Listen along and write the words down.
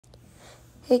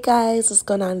Hey guys, what's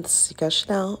going on? This is your girl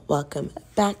Chanel. Welcome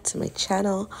back to my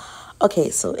channel. Okay,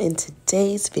 so in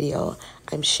today's video,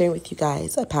 I'm sharing with you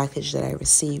guys a package that I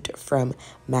received from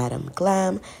Madam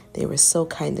Glam. They were so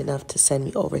kind enough to send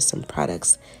me over some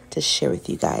products to share with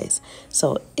you guys.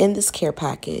 So in this care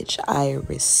package, I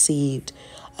received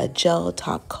a gel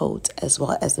top coat as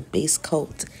well as a base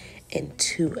coat and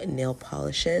 2 nail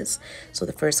polishes. So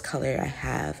the first color I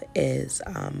have is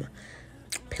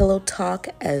Pillow Talk,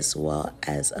 as well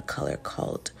as a color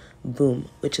called Boom,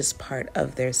 which is part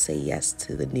of their Say Yes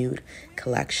to the Nude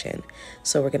collection.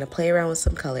 So we're going to play around with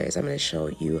some colors. I'm going to show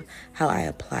you how I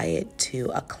apply it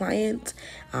to a client.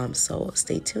 So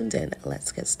stay tuned and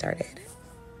let's get started.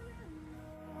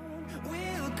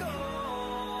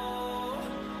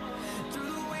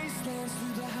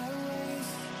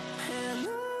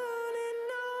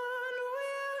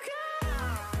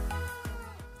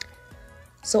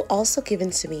 So also given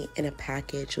to me in a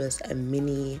package was a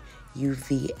mini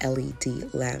UV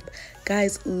LED lamp.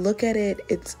 Guys, look at it.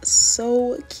 It's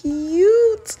so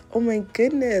cute. Oh my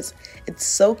goodness. It's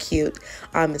so cute.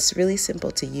 It's really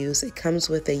simple to use. It comes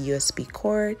with a USB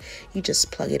cord. You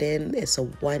just plug it in. It's a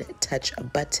one-touch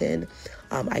button.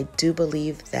 I do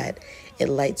believe that it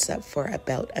lights up for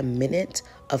about a minute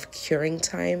of curing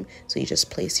time. So you just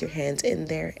place your hands in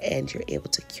there and you're able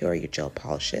to cure your gel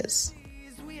polishes.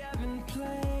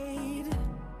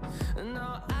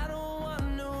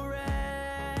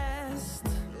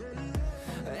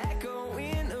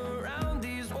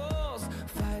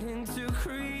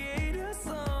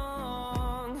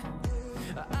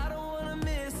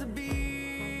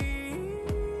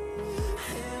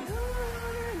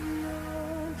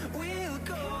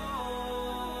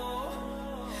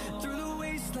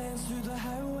 Through the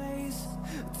highways,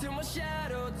 till my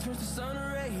shadow turns to sun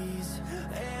rays,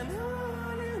 and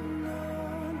on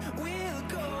we'll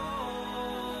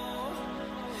go.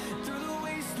 Through the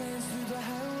wastelands, through the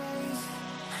highways,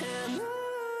 and on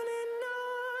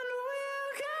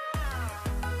we'll go.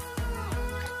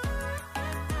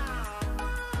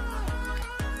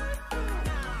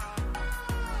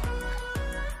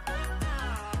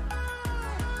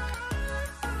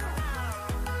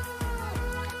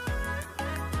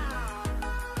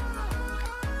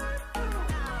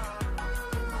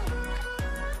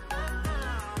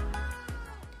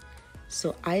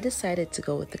 So I decided to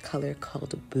go with the color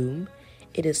called Boom.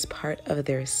 It is part of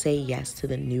their Say Yes to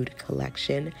the Nude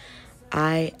collection.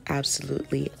 I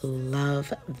absolutely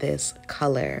love this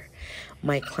color.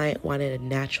 My client wanted a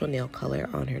natural nail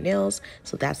color on her nails,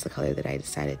 so that's the color that I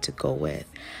decided to go with.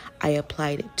 I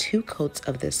applied 2 coats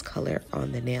of this color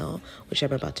on the nail, which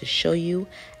I'm about to show you,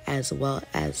 as well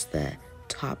as the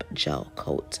top gel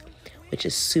coat, which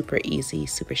is super easy,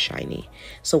 super shiny.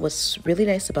 So what's really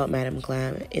nice about Madam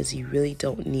Glam is you really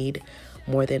don't need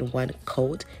more than 1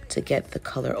 coat to get the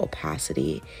color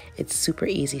opacity. It's super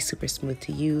easy, super smooth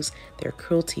to use. They're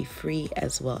cruelty-free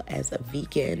as well as a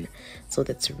vegan. So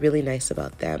that's really nice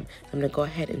about them. I'm gonna go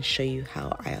ahead and show you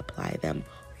how I apply them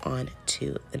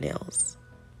onto the nails.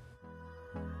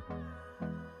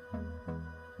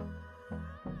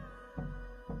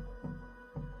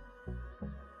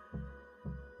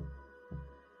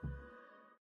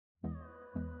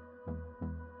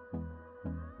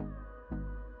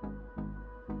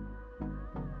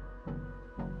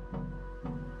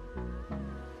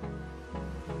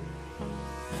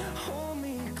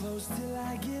 Till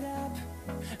I get up,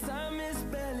 time is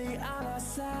barely on our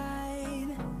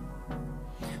side.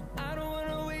 I don't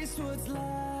wanna waste what's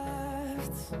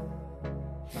left.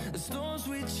 The storms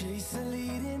we chase are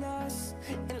leading us,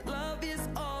 and love is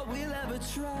all we'll ever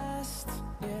trust.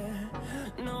 Yeah,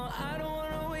 no, I don't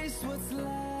wanna waste what's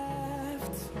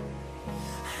left.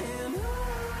 And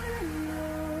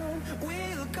on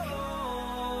we'll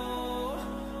go,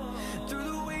 through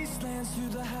the wastelands, through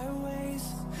the highways,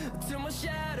 till my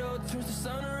shadow turns to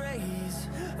sun rays,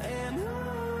 and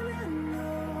on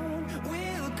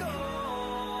we'll go.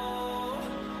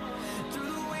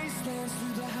 Through the wastelands,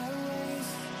 through the highways,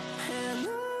 and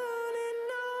on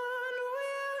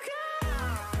we'll go.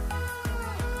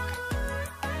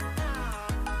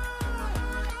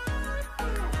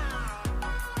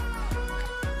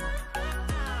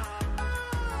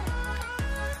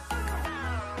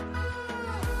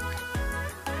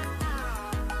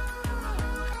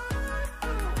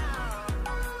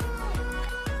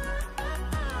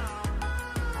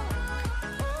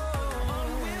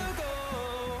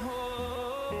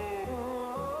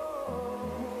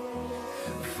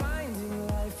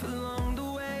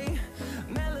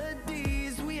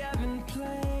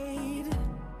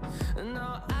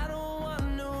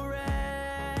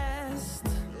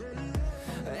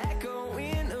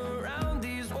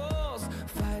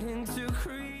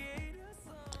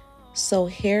 So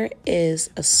here is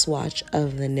a swatch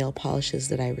of the nail polishes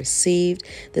that I received.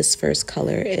 This first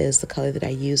color is the color that I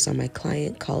used on my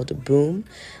client called Boom.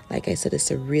 Like I said, it's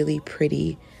a really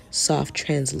pretty, soft,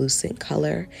 translucent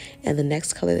color. And the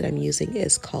next color that I'm using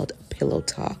is called Pillow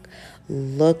Talk.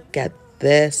 Look at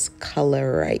this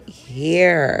color right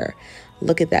here.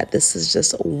 Look at that. This is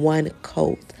just one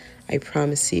coat. I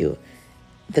promise you,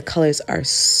 the colors are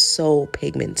so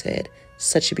pigmented.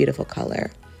 Such a beautiful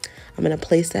color. I'm going to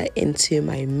place that into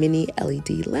my mini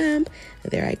LED lamp.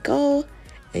 There I go.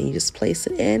 And you just place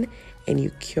it in and you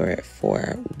cure it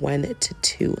for 1 to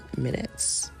 2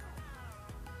 minutes.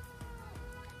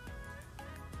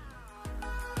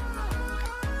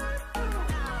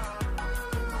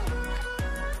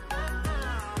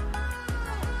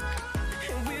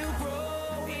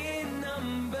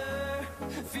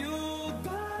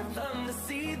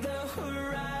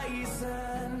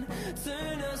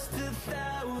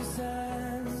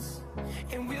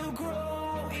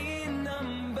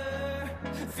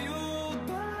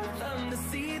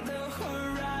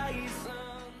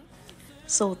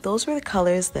 So those were the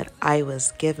colors that I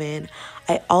was given.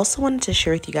 I also wanted to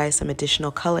share with you guys some additional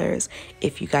colors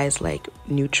if you guys like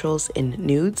neutrals and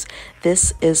nudes.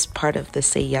 This is part of the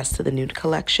Say Yes to the Nude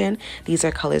collection. These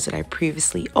are colors that I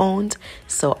previously owned.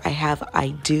 So I have I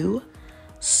Do,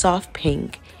 Soft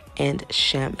Pink, and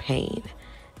Champagne.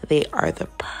 They are the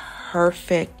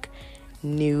perfect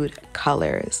nude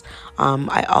colors.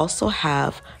 I also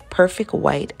have Perfect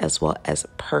White as well as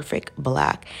Perfect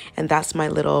Black, and that's my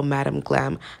little Madam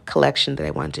Glam collection that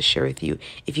I wanted to share with you.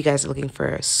 If you guys are looking for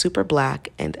a super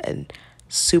black and a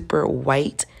super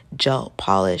white gel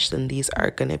polish, then these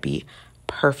are going to be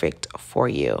perfect for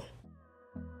you.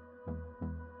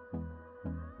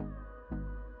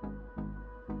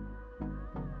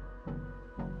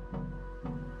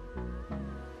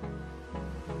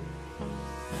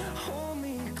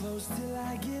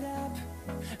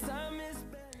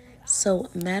 So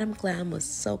Madam Glam was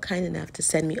so kind enough to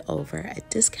send me over a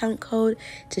discount code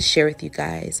to share with you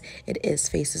guys. It is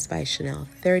FacesByChenelle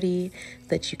 30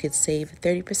 that you could save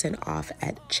 30% off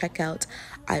at checkout.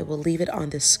 I will leave it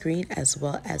on the screen as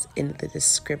well as in the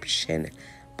description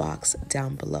box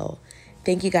down below.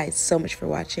 Thank you guys so much for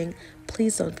watching.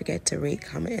 Please don't forget to rate,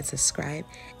 comment, and subscribe.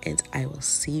 And I will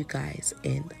see you guys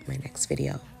in my next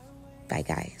video. Bye,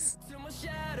 guys.